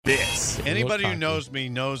This Anybody who knows me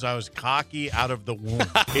knows I was cocky out of the womb.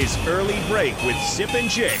 is Early Break with Sip and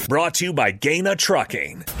Jake, brought to you by Gaina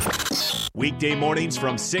Trucking. Weekday mornings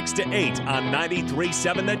from 6 to 8 on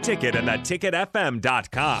 93.7 The Ticket and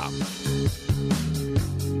theticketfm.com.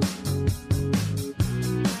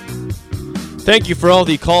 Thank you for all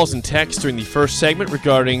the calls and texts during the first segment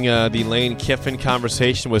regarding the Lane Kiffin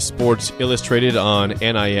conversation with Sports Illustrated on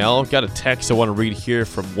NIL. Got a text I want to read here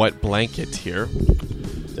from Wet Blanket here.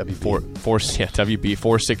 WB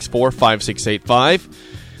 464-5685.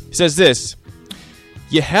 He says this: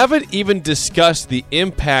 you haven't even discussed the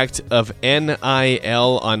impact of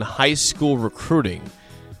NIL on high school recruiting.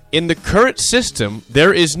 In the current system,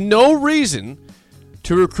 there is no reason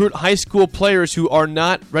to recruit high school players who are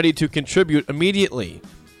not ready to contribute immediately.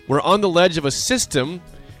 We're on the ledge of a system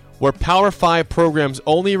where Power 5 programs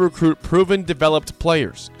only recruit proven, developed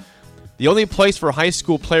players. The only place for high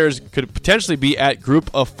school players could potentially be at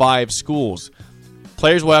Group of 5 schools.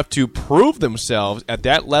 Players will have to prove themselves at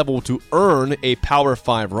that level to earn a Power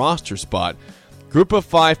 5 roster spot. Group of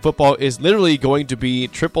 5 football is literally going to be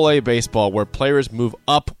AAA baseball, where players move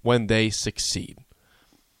up when they succeed.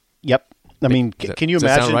 Yep. I mean, can you imagine?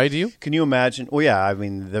 Does that sound right to you? Can you imagine? Well, yeah. I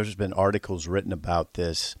mean, there's been articles written about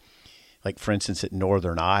this, like, for instance, at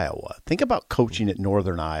Northern Iowa. Think about coaching at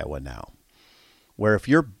Northern Iowa now, where if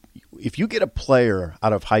you get a player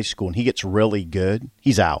out of high school and he gets really good,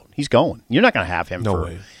 he's out. He's going. You're not going to have him.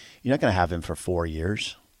 You're not going to have him for 4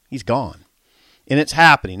 years. He's gone, and it's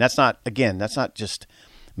happening. That's not just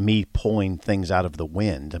me pulling things out of the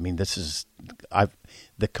wind. I mean, the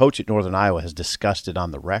coach at Northern Iowa has discussed it on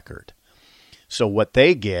the record. So what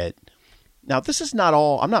they get – now, this is not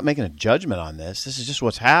all – I'm not making a judgment on this. This is just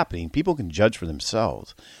what's happening. People can judge for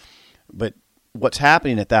themselves. But what's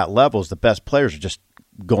happening at that level is the best players are just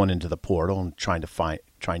going into the portal and trying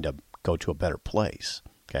to go to a better place,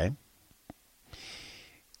 okay?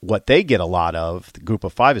 What they get a lot of, the Group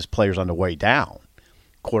of 5, is players on the way down.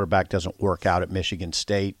 Quarterback doesn't work out at Michigan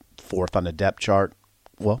State, 4th on the depth chart.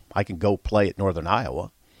 Well, I can go play at Northern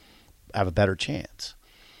Iowa, have a better chance.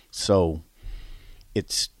 So –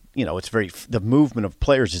 the movement of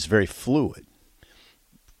players is very fluid,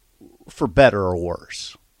 for better or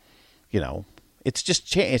worse. It's just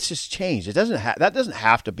changed. That doesn't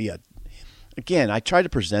have to be again, I try to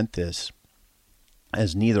present this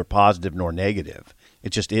as neither positive nor negative.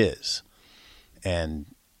 It just is. And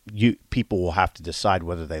people will have to decide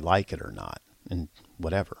whether they like it or not, and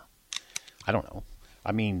whatever. I don't know.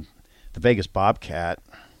 I mean, the Vegas Bobcat,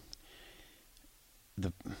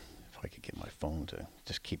 if I could get my phone to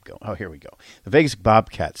just keep going. Oh, here we go. The Vegas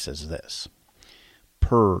Bobcat says this,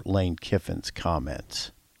 per Lane Kiffin's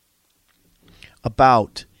comments,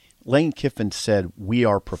 about Lane Kiffin said, we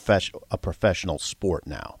are a professional sport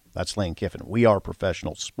now. That's Lane Kiffin. We are a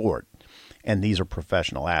professional sport, and these are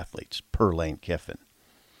professional athletes, per Lane Kiffin,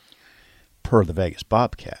 per the Vegas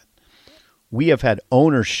Bobcat. We have had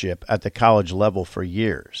ownership at the college level for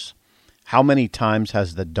years. How many times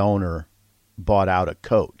has the donor bought out a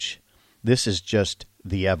coach? This is just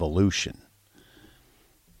the evolution.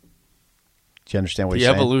 Do you understand what he's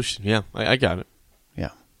saying? The evolution, yeah. I got it.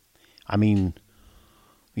 Yeah. I mean,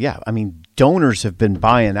 donors have been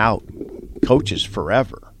buying out coaches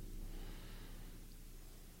forever.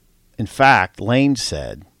 In fact, Lane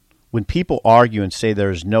said, when people argue and say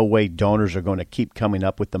there's no way donors are going to keep coming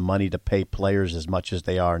up with the money to pay players as much as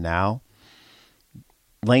they are now,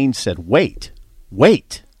 Lane said, wait.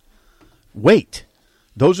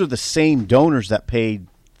 Those are the same donors that paid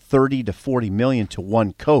 $30 to $40 million to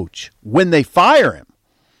one coach when they fire him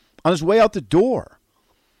on his way out the door.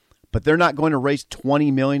 But they're not going to raise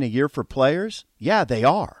 $20 million a year for players? Yeah, they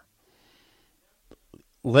are.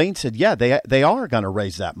 Lane said, yeah, they are going to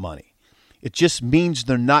raise that money. It just means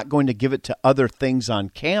they're not going to give it to other things on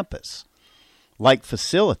campus, like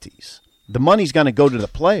facilities. The money's going to go to the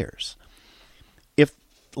players.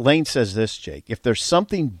 Lane says this, Jake, if there's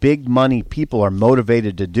something big money people are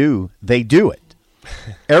motivated to do, they do it.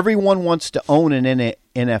 Everyone wants to own an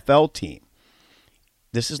NFL team.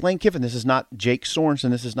 This is Lane Kiffin. This is not Jake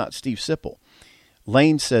Sorensen. This is not Steve Sipple.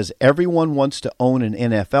 Lane says everyone wants to own an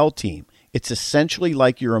NFL team. It's essentially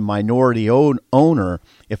like you're a minority owner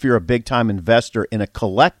if you're a big-time investor in a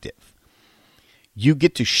collective. You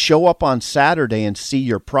get to show up on Saturday and see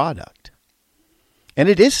your product. And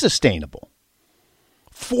it is sustainable.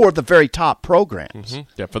 For the very top programs.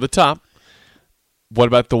 Mm-hmm. Yeah, for the top. What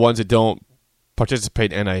about the ones that don't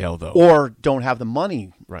participate in NIL, though? Or don't have the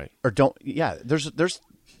money. Right. Or don't, yeah, there's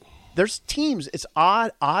teams, it's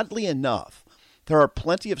oddly enough, there are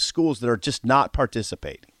plenty of schools that are just not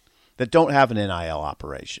participating, that don't have an NIL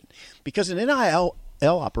operation. Because an NIL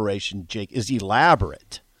operation, Jake, is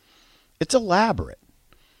elaborate. It's elaborate.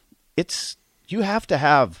 You have to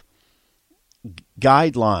have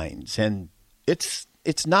guidelines, and it's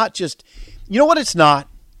not just, you know what it's not?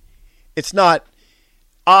 It's not,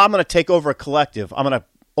 I'm going to take over a collective. I'm going to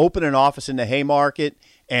open an office in the Haymarket,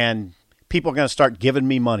 and people are going to start giving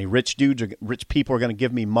me money. Rich people are going to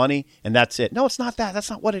give me money, and that's it. No, it's not that. That's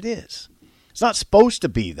not what it is. It's not supposed to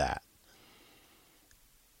be that.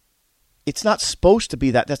 It's not supposed to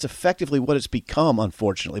be that. That's effectively what it's become,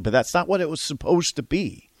 unfortunately, but that's not what it was supposed to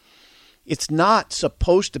be. It's not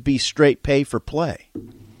supposed to be straight pay for play.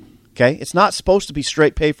 Okay? It's not supposed to be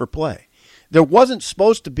straight pay for play. It wasn't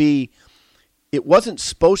supposed to be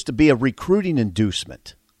a recruiting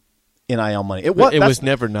inducement, NIL money. It was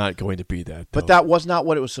never not going to be that, though. But that was not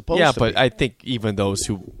what it was supposed to be. Yeah, but I think even those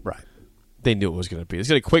who right, they knew it was going to be. Let's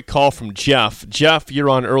get a quick call from Jeff. Jeff, you're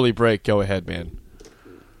on early break. Go ahead, man.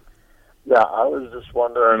 Yeah, I was just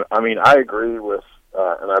wondering. I mean, I agree with,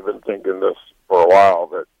 and I've been thinking this for a while,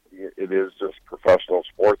 that it is just professional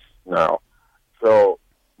sports now. So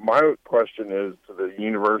my question is to the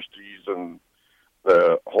universities and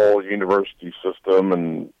the whole university system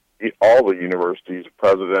and all the universities,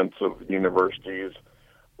 presidents of universities,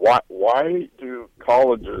 why do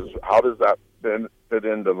colleges, how does that fit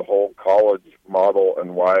into the whole college model,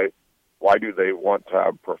 and why do they want to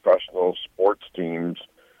have professional sports teams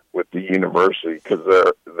with the university?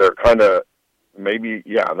 Because they're kind of, maybe,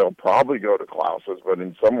 yeah, they'll probably go to classes, but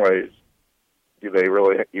in some ways, do they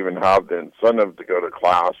really even have the incentive to go to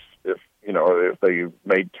class if they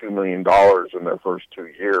made $2 million in their first 2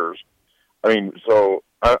 years? I mean, so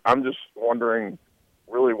I'm just wondering,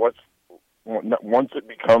 really, once it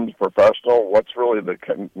becomes professional, what's really the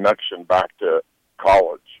connection back to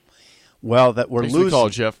college? Well, that we're Thanks losing. for the call,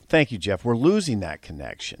 Jeff. Thank you, Jeff. We're losing that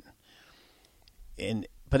connection.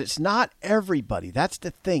 But it's not everybody. That's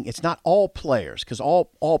the thing. It's not all players, because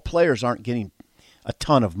all players aren't getting a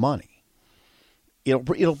ton of money.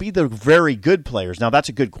 It'll be the very good players. Now, that's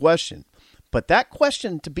a good question. But that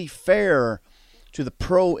question, to be fair to the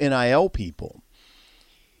pro NIL people,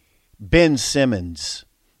 Ben Simmons,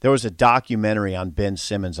 there was a documentary on Ben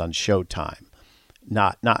Simmons on Showtime.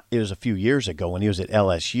 It was a few years ago when he was at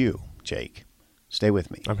LSU, Jake. Stay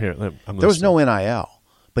with me. I'm here. I'm there was listening. no NIL.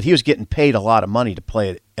 But he was getting paid a lot of money to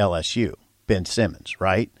play at LSU, Ben Simmons,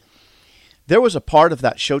 right? There was a part of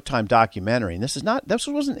that Showtime documentary, and this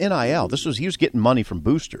wasn't NIL. He was getting money from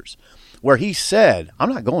boosters, where he said, "I'm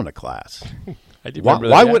not going to class." I do remember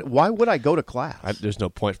that. Why would I go to class? There's no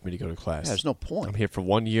point for me to go to class. Yeah, there's no point. I'm here for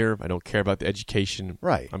 1 year. I don't care about the education.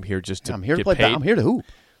 Right. I'm here just to I'm here get to play. paid. I'm here to hoop.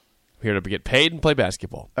 I'm here to get paid and play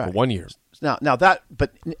basketball for 1 year. Now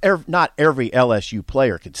but not every LSU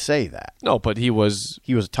player could say that. No, but he was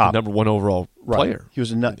a top number 1 overall player. He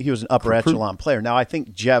was an upper echelon player. Now I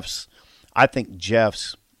think Jeff's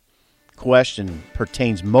question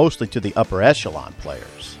pertains mostly to the upper echelon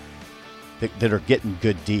players that are getting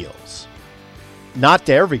good deals. Not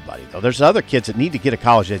to everybody, though. There's other kids that need to get a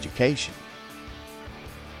college education.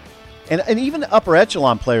 And even the upper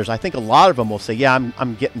echelon players, I think a lot of them will say, yeah,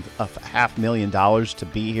 I'm getting $500,000 to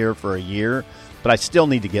be here for a year, but I still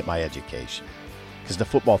need to get my education because the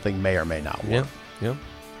football thing may or may not work. Yeah.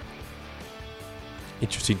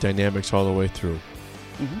 Interesting dynamics all the way through.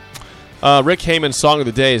 Mm-hmm. Rick Heyman's Song of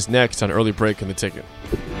the Day is next on Early Break in the Ticket.